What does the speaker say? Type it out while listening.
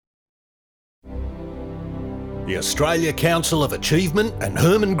The Australia Council of Achievement and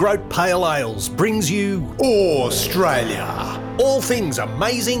Herman Grote Pale Ales brings you Australia. All things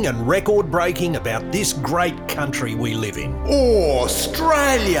amazing and record-breaking about this great country we live in.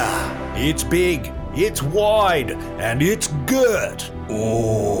 Australia! It's big, it's wide, and it's girt.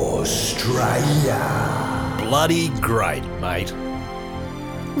 Australia. Bloody great, mate.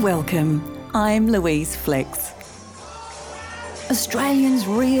 Welcome. I'm Louise Flex. Australians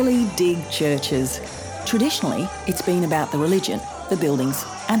really dig churches. Traditionally, it's been about the religion, the buildings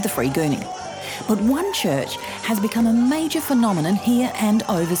and the free gooning. But one church has become a major phenomenon here and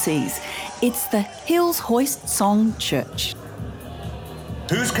overseas. It's the Hills Hoist Song Church.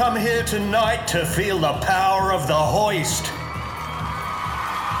 Who's come here tonight to feel the power of the hoist?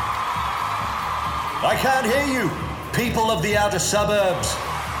 I can't hear you, people of the outer suburbs.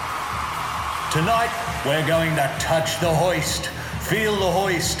 Tonight, we're going to touch the hoist, feel the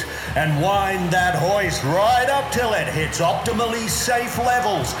hoist, and wind that hoist right up till it hits optimally safe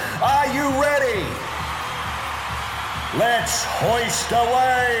levels. Are you ready? Let's hoist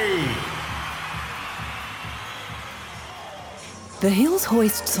away! The Hills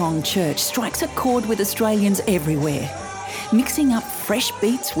Hoist Song Church strikes a chord with Australians everywhere, mixing up fresh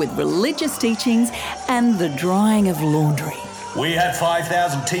beats with religious teachings and the drying of laundry. We had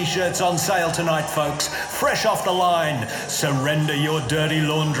 5,000 t-shirts on sale tonight, folks. Fresh off the line. Surrender your dirty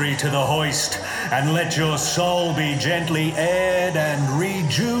laundry to the hoist and let your soul be gently aired and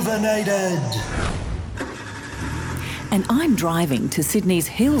rejuvenated. And I'm driving to Sydney's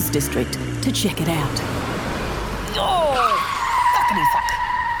Hills District to check it out. Oh, fuckity fuck.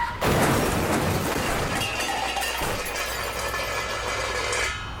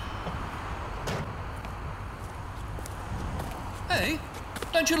 Hey,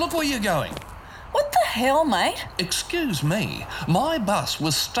 don't you look where you're going? What the hell, mate? Excuse me, my bus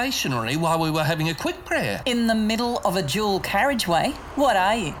was stationary while we were having a quick prayer. In the middle of a dual carriageway? What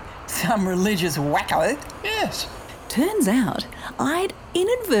are you? Some religious wacko? Yes. Turns out I'd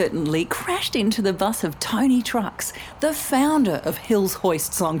inadvertently crashed into the bus of Tony Trucks, the founder of Hills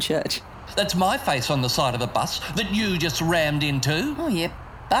Hoist Song Church. That's my face on the side of a bus that you just rammed into. Oh, your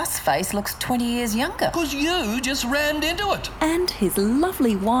bus face looks 20 years younger. Because you just rammed into it. And his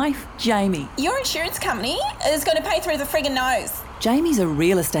lovely wife, Jamie. Your insurance company is going to pay through the friggin' nose. Jamie's a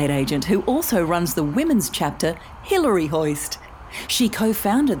real estate agent who also runs the women's chapter, Hilary Hoist. She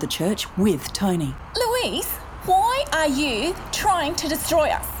co-founded the church with Tony. Louise, why are you trying to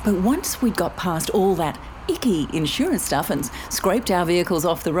destroy us? But once we'd got past all that icky insurance stuff and scraped our vehicles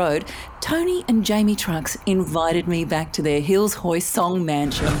off the road, Tony and Jaime Trucks invited me back to their Hills Hoist Song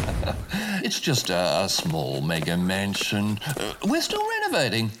mansion. It's just a small mega mansion. We're still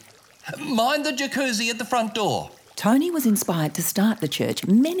renovating. Mind the jacuzzi at the front door. Tony was inspired to start the church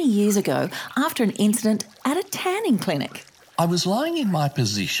many years ago after an incident at a tanning clinic. I was lying in my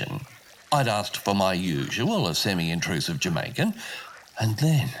position. I'd asked for my usual, a semi-intrusive Jamaican, and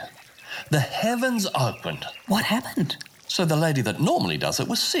then the heavens opened. What happened? So the lady that normally does it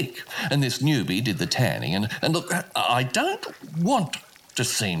was sick, and this newbie did the tanning. And look, I don't want to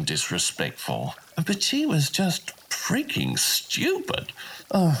seem disrespectful, but she was just freaking stupid.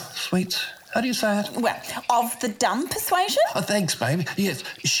 Oh, sweets, how do you say it? Well, of the dumb persuasion? Oh, thanks, baby. Yes,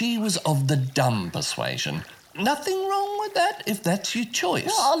 she was of the dumb persuasion. Nothing wrong with that, if that's your choice.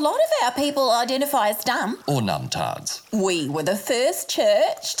 Well, a lot of our people identify as dumb. Or numtards. We were the first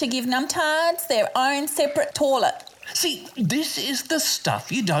church to give numtards their own separate toilet. See, this is the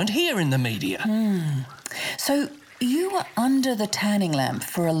stuff you don't hear in the media. So you were under the tanning lamp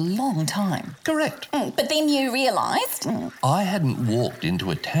for a long time. Correct. But then you realised... I hadn't walked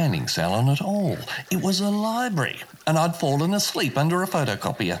into a tanning salon at all. It was a library, and I'd fallen asleep under a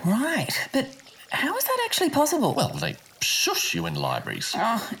photocopier. Right, but how is that actually possible? Well, they shush you in libraries.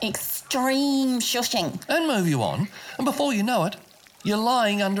 Oh, extreme shushing. And move you on, and before you know it, you're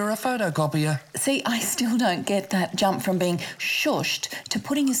lying under a photocopier. See, I still don't get that jump from being shushed to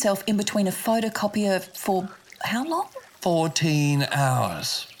putting yourself in between a photocopier for how long? 14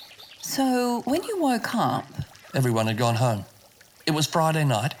 hours. So when you woke up... Everyone had gone home. It was Friday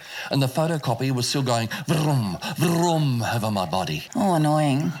night, and the photocopier was still going vroom, vroom over my body. Oh,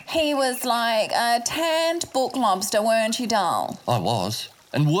 annoying. He was like a tanned book lobster, weren't you, doll? I was.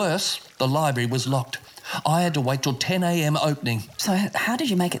 And worse, the library was locked. I had to wait till 10 a.m. opening. So how did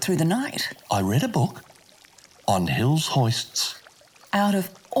you make it through the night? I read a book on Hills Hoists. Out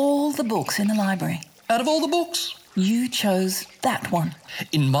of all the books in the library? Out of all the books. You chose that one.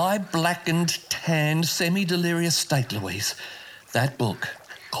 In my blackened, tanned, semi-delirious state, Louise, that book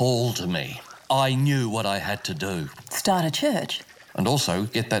called to me. I knew what I had to do. Start a church? And also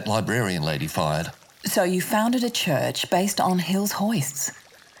get that librarian lady fired. So you founded a church based on Hills Hoists.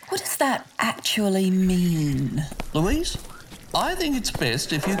 What does that actually mean? Louise, I think it's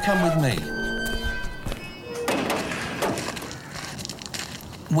best if you come with me.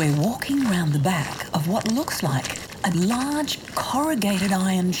 We're walking round the back of what looks like a large corrugated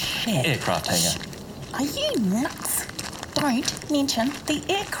iron shed. Aircraft hangar. Are you nuts? Don't mention the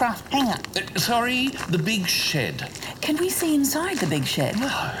aircraft hangar. Sorry, the big shed. Can we see inside the big shed? No,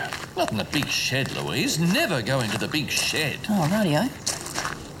 not in the big shed, Louise. Never go into the big shed. Oh, rightio.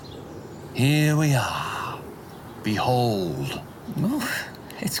 Here we are. Behold. Oof,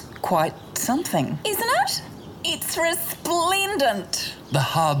 it's quite something. Isn't it? It's resplendent. The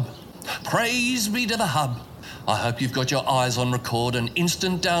hub. Praise be to the hub. I hope you've got your eyes on record and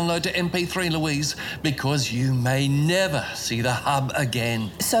instant download to MP3, Louise, because you may never see the hub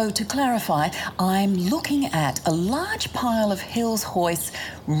again. So to clarify, I'm looking at a large pile of Hills Hoists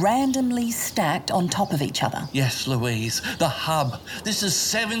randomly stacked on top of each other. Yes, Louise, the hub. This is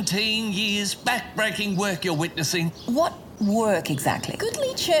 17 years back-breaking work you're witnessing. What work exactly?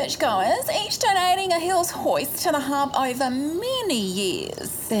 Goodly churchgoers, each donating a Hills Hoist to the hub over many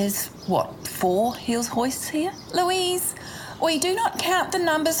years. There's, 4 Hills Hoists here? Louise, we do not count the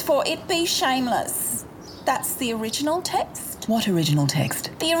numbers for it be shameless. That's the original text. What original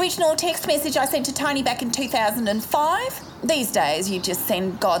text? The original text message I sent to Tony back in 2005. These days, you just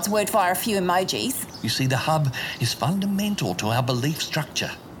send God's word via a few emojis. You see, the hub is fundamental to our belief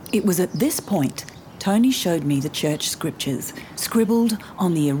structure. It was at this point Tony showed me the church scriptures, scribbled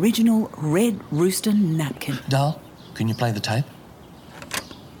on the original red rooster napkin. Dal, can you play the tape?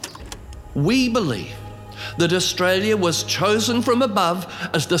 We believe that Australia was chosen from above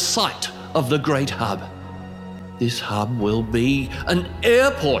as the site of the great hub. This hub will be an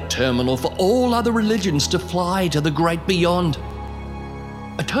airport terminal for all other religions to fly to the great beyond.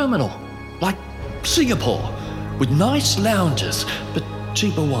 A terminal like Singapore, with nice lounges but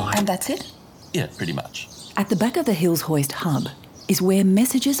cheaper wine. And that's it? Yeah, pretty much. At the back of the Hills Hoist hub is where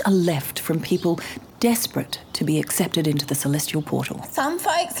messages are left from people desperate to be accepted into the celestial portal. Some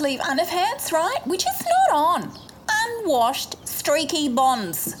folks leave underpants, right? Which is not on. Unwashed, streaky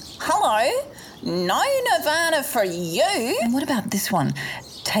bonds. Hello? No nirvana for you. And what about this one?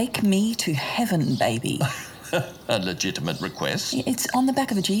 Take me to heaven, baby. A legitimate request. It's on the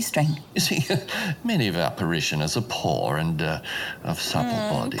back of a G-string. You see, many of our parishioners are poor and of supple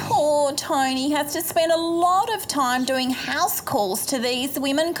body. Poor Tony has to spend a lot of time doing house calls to these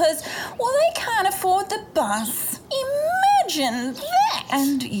women because, well, they can't afford the bus. Imagine that.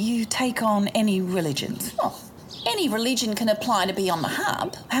 And you take on any religions? Oh, any religion can apply to be on the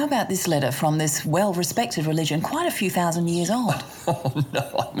hub. How about this letter from this well-respected religion, quite a few thousand years old? Oh,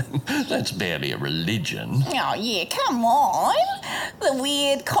 no, I mean, that's barely a religion. Oh, yeah, come on. The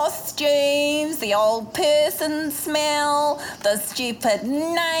weird costumes, the old person smell, the stupid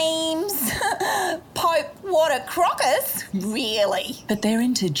names. Pope What a Crocus, really. But they're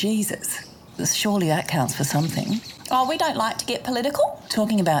into Jesus. Surely that counts for something. Oh, we don't like to get political.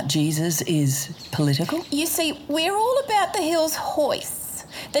 Talking about Jesus is political? You see, we're all about the Hills Hoists.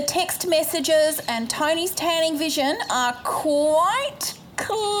 The text messages and Tony's tanning vision are quite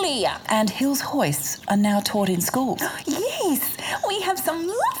clear. And Hills Hoists are now taught in schools. Yes, we have some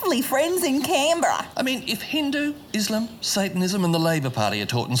lovely friends in Canberra. I mean, if Hindu, Islam, Satanism and the Labor Party are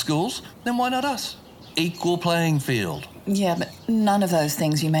taught in schools, then why not us? Equal playing field. Yeah, but none of those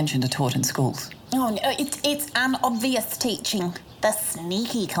things you mentioned are taught in schools. Oh, no, it's unobvious teaching. The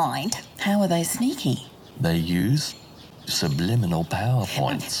sneaky kind. How are they sneaky? They use subliminal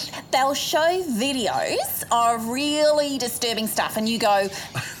PowerPoints. They'll show videos of really disturbing stuff and you go,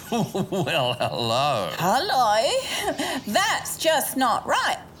 Well, hello. hello, that's just not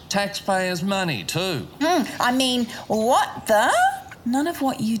right. Taxpayers' money too. I mean, what the? None of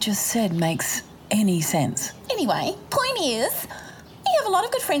what you just said makes any sense. Anyway, point is, we have a lot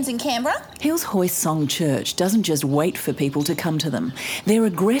of good friends in Canberra. Hills Hoist Song Church doesn't just wait for people to come to them. They're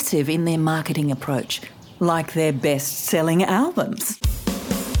aggressive in their marketing approach, like their best-selling albums.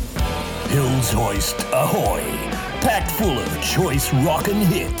 Hills Hoist ahoy! Packed full of choice rockin'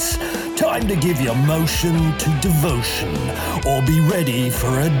 hits. Time to give your motion to devotion, or be ready for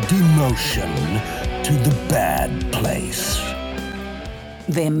a demotion to the bad place.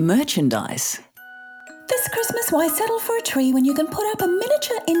 Their merchandise. This Christmas, why settle for a tree when you can put up a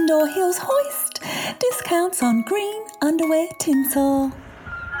miniature indoor Hills Hoist? Discounts on green underwear tinsel.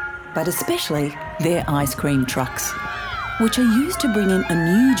 But especially their ice cream trucks, which are used to bring in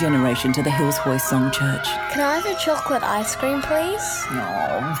a new generation to the Hills Hoist Song Church. Can I have a chocolate ice cream, please?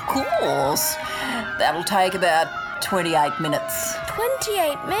 Oh, of course. That'll take about 28 minutes.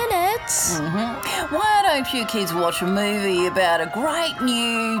 28 minutes? Why don't you kids watch a movie about a great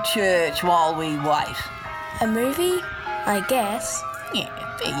new church while we wait? A movie? I guess. Yeah,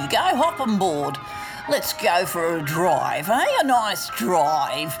 there you go, hop on board. Let's go for a drive, eh? A nice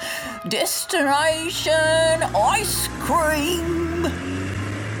drive. Destination ice cream.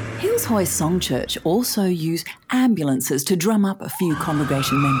 Hills Hoist Song Church also use ambulances to drum up a few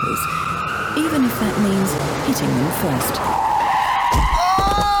congregation members, even if that means hitting them first.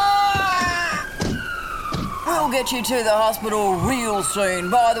 We'll get you to the hospital real soon.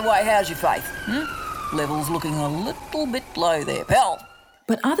 By the way, how's your faith? Level's looking a little bit low there, pal.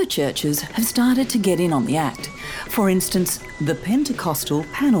 But other churches have started to get in on the act. For instance, the Pentecostal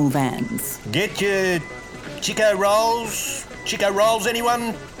panel vans. Get your Chico rolls? Chico rolls,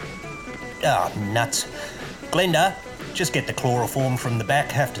 anyone? Oh, nuts. Glenda, just get the chloroform from the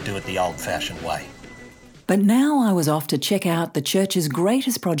back. Have to do it the old-fashioned way. But now I was off to check out the church's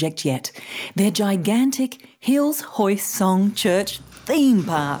greatest project yet, their gigantic Hills Hoist Song Church theme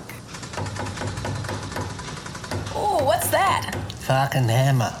park. Oh, what's that? Fucking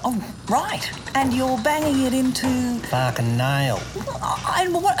hammer. Oh, right. And you're banging it into... Fucking nail.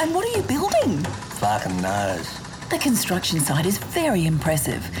 And what are you building? Fucking nose. The construction site is very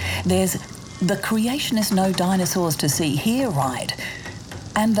impressive. There's the creationist no dinosaurs to see here ride.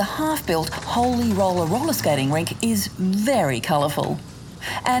 And the half-built Holy roller skating rink is very colourful.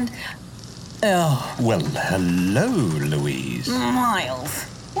 And, Well, hello, Louise. Miles,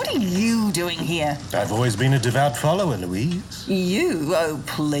 what are you doing here? I've always been a devout follower, Louise. You? Oh,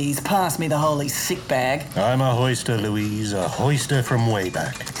 please, pass me the holy sick bag. I'm a hoister, Louise, a hoister from way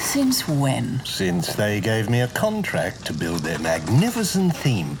back. since when? Since they gave me a contract to build their magnificent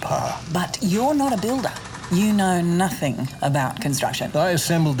theme park. But you're not a builder. You know nothing about construction. I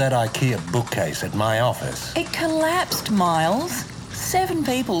assembled that IKEA bookcase at my office. It collapsed, Miles. 7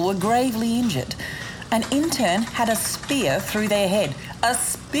 people were gravely injured. An intern had a spear through their head. A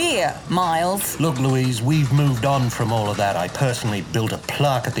spear, Miles. Look, Louise, we've moved on from all of that. I personally built a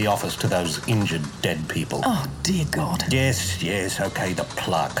plaque at the office to those injured dead people. Oh, dear God. Yes, okay, the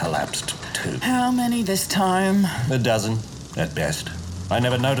plaque collapsed too. How many this time? A dozen, at best. I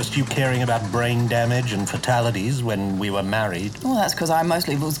never noticed you caring about brain damage and fatalities when we were married. Well, that's because I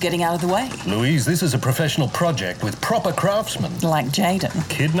mostly was getting out of the way. Louise, this is a professional project with proper craftsmen. Like Jaden.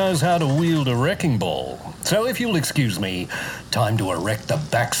 Kid knows how to wield a wrecking ball. So if you'll excuse me, time to erect the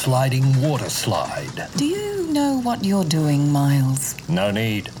backsliding water slide. Do you know what you're doing, Miles? No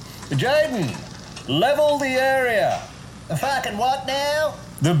need. Jaden, level the area. The fucking what now?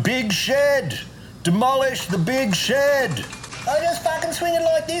 The big shed. Demolish the big shed. I just fucking swing it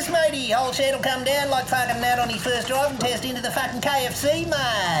like this, matey. Whole shed will come down like fucking Nat on his first driving test into the fucking KFC,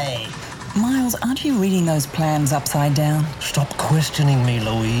 mate. Miles, aren't you reading those plans upside down? Stop questioning me,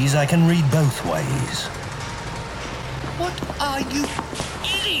 Louise. I can read both ways. What are you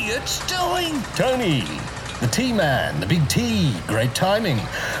idiots doing? Tony, the T-man, the big T. Great timing.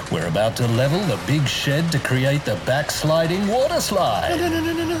 We're about to level the big shed to create the backsliding water slide.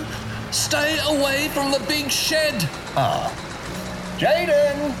 No. Stay away from the big shed.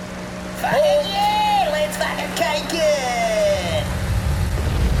 Jaden! Fucking yeah, let's fucking cake it!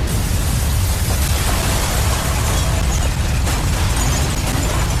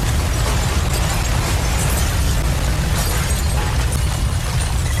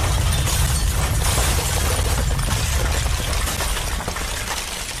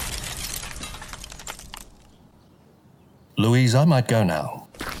 Louise, I might go now.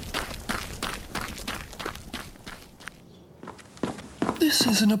 This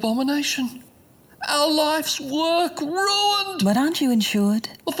is an abomination. Our life's work ruined. But aren't you insured?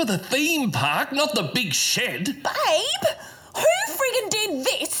 Well, for the theme park, not the big shed. Babe, who friggin' did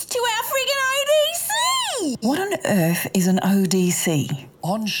this to our friggin' ODC? What on earth is an ODC?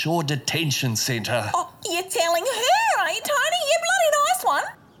 Onshore Detention Centre. Oh, you're telling her, are you, Tony? You bloody nice one.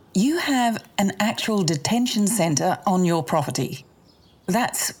 You have an actual detention centre on your property.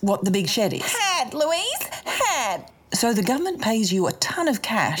 That's what the big shed is. Had, Louise, had. So the government pays you a ton of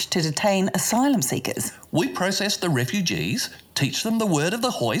cash to detain asylum seekers. We process the refugees, teach them the word of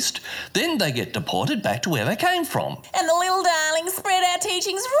the hoist, then they get deported back to where they came from. And the little darlings spread our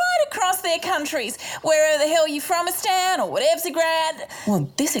teachings right across their countries, wherever the hell you from a stan or whatever's a grad. Well,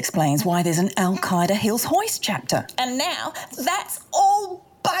 this explains why there's an Al-Qaeda Hills Hoist chapter. And now that's all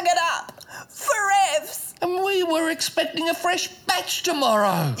buggered up. Forevs. And we were expecting a fresh batch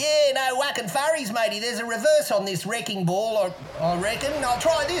tomorrow. Yeah, no whacking furries, matey. There's a reverse on this wrecking ball, I reckon. I'll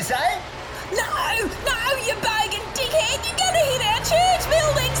try this, eh? No, you bogan dickhead. You're going to hit our church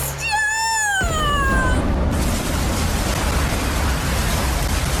building. Stop!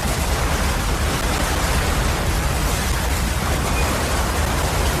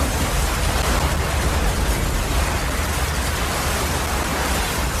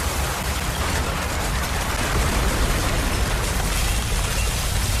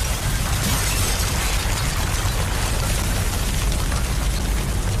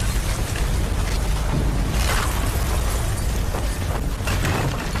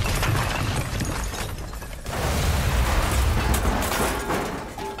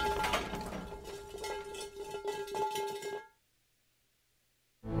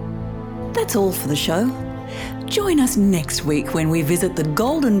 That's all for the show. Join us next week when we visit the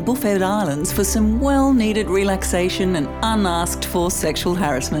Golden Buffet Islands for some well-needed relaxation and unasked-for sexual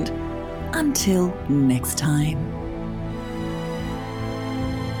harassment. Until next time.